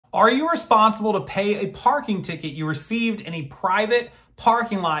Are you responsible to pay a parking ticket you received in a private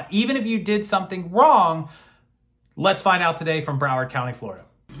parking lot, even if you did something wrong? Let's find out today from Broward County, Florida.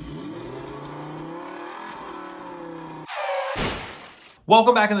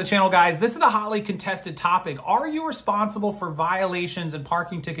 Welcome back to the channel, guys. This is a hotly contested topic. Are you responsible for violations and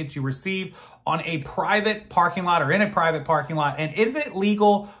parking tickets you receive on a private parking lot or in a private parking lot? And is it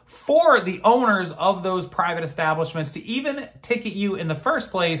legal for the owners of those private establishments to even ticket you in the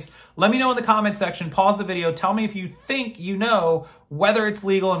first place? Let me know in the comment section. Pause the video. Tell me if you think you know whether it's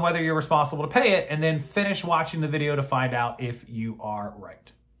legal and whether you're responsible to pay it, and then finish watching the video to find out if you are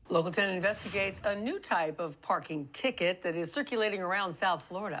right. Local 10 investigates a new type of parking ticket that is circulating around South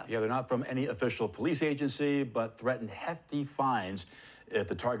Florida. Yeah, they're not from any official police agency, but threaten hefty fines if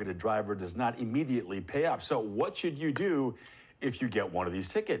the targeted driver does not immediately pay up. So what should you do if you get one of these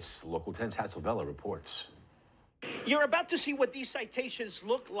tickets? Local 10's Hatsavella reports. You're about to see what these citations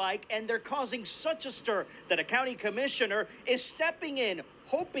look like, and they're causing such a stir that a county commissioner is stepping in,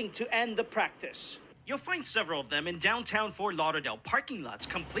 hoping to end the practice. You'll find several of them in downtown Fort Lauderdale parking lots,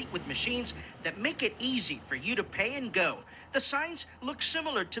 complete with machines that make it easy for you to pay and go. The signs look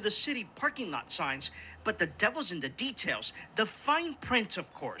similar to the city parking lot signs, but the devil's in the details, the fine print,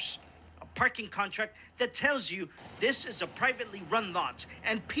 of course. A parking contract that tells you this is a privately run lot,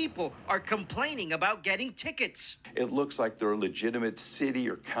 and people are complaining about getting tickets. It looks like they're legitimate city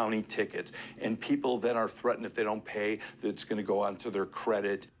or county tickets, and people then are threatened if they don't pay that it's going to go onto their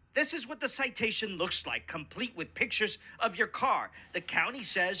credit. This is what the citation looks like, complete with pictures of your car. The county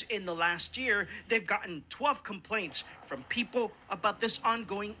says in the last year, they've gotten 12 complaints from people about this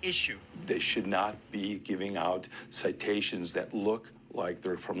ongoing issue. They should not be giving out citations that look like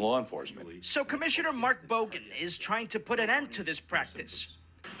they're from law enforcement. So Commissioner Mark Bogan is trying to put an end to this practice.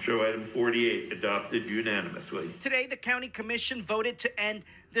 Show item 48 adopted unanimously. Today, the county commission voted to end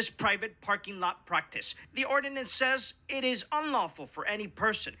this private parking lot practice. The ordinance says it is unlawful for any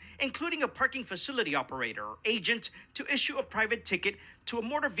person, including a parking facility operator or agent, to issue a private ticket to a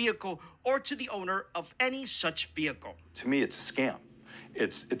motor vehicle or to the owner of any such vehicle. To me, it's a scam.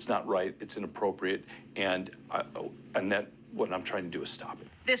 It's not right. It's inappropriate, and that what I'm trying to do is stop it.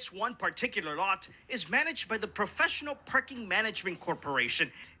 This one particular lot is managed by the Professional Parking Management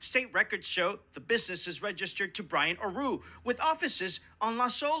Corporation. State records show the business is registered to Brian Aru with offices on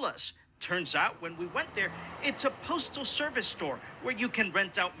Las Olas. Turns out when we went there, it's a postal service store where you can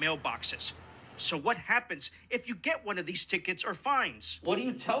rent out mailboxes. So what happens if you get one of these tickets or fines? What do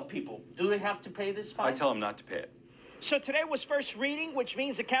you tell people? Do they have to pay this fine? I tell them not to pay it. So today was first reading, which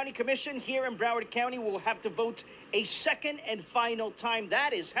means the county commission here in Broward County will have to vote a second and final time.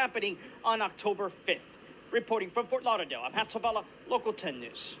 That is happening on October 5th. Reporting from Fort Lauderdale, I'm Hatsavella, Local 10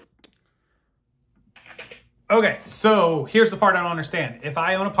 News. Okay, so here's the part I don't understand. If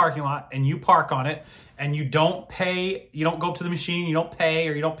I own a parking lot and you park on it and you don't pay, you don't go up to the machine, you don't pay,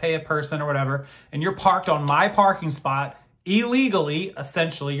 or you don't pay a person or whatever, and you're parked on my parking spot illegally,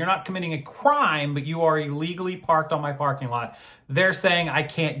 essentially, you're not committing a crime, but you are illegally parked on my parking lot. They're saying I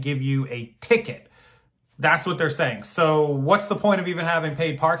can't give you a ticket. That's what they're saying. So what's the point of even having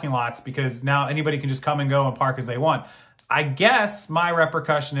paid parking lots? Because now anybody can just come and go and park as they want. I guess my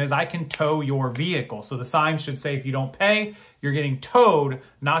repercussion is I can tow your vehicle. So the sign should say if you don't pay, you're getting towed,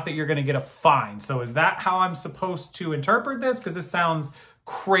 not that you're going to get a fine. So is that how I'm supposed to interpret this? Because this sounds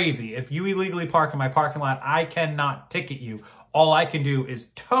crazy. If you illegally park in my parking lot, I cannot ticket you. All I can do is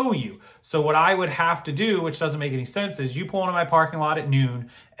tow you. So what I would have to do, which doesn't make any sense, is you pull into my parking lot at noon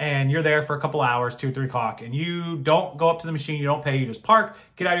and you're there for a couple hours, 2 or 3 o'clock, and you don't go up to the machine, you don't pay, you just park,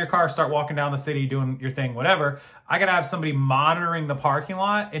 get out of your car, start walking down the city, doing your thing, whatever. I gotta have somebody monitoring the parking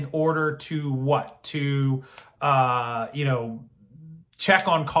lot in order to what? To, you know, check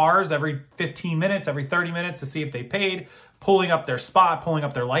on cars every 15 minutes, every 30 minutes to see if they paid, pulling up their spot, pulling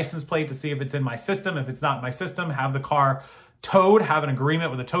up their license plate to see if it's in my system. If it's not in my system, have the car towed, have an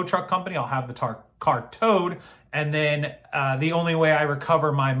agreement with a tow truck company. I'll have the car towed. And then the only way I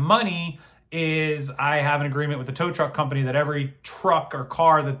recover my money is I have an agreement with the tow truck company that every truck or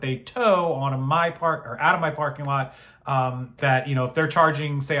car that they tow on my park or out of my parking lot, that, you know, if they're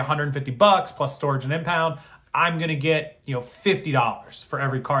charging, say, $150 plus storage and impound, I'm going to get, you know, $50 for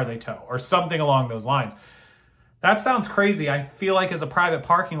every car they tow or something along those lines. That sounds crazy. I feel like as a private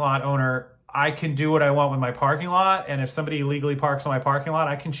parking lot owner, I can do what I want with my parking lot, and if somebody illegally parks on my parking lot,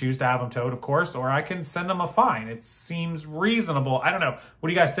 I can choose to have them towed, of course, or I can send them a fine. It seems reasonable. I don't know. What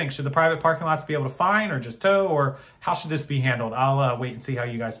do you guys think? Should the private parking lots be able to fine or just tow, or how should this be handled? I'll wait and see how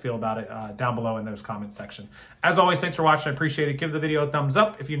you guys feel about it down below in those comment section. As always, thanks for watching. I appreciate it. Give the video a thumbs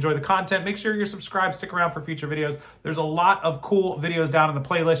up. If you enjoy the content, make sure you're subscribed. Stick around for future videos. There's a lot of cool videos down in the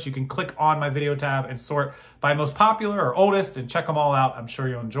playlist. You can click on my video tab and sort by most popular or oldest and check them all out. I'm sure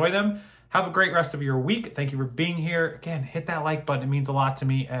you'll enjoy them. Have a great rest of your week. Thank you for being here. Again, hit that like button. It means a lot to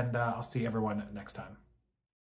me, and I'll see everyone next time.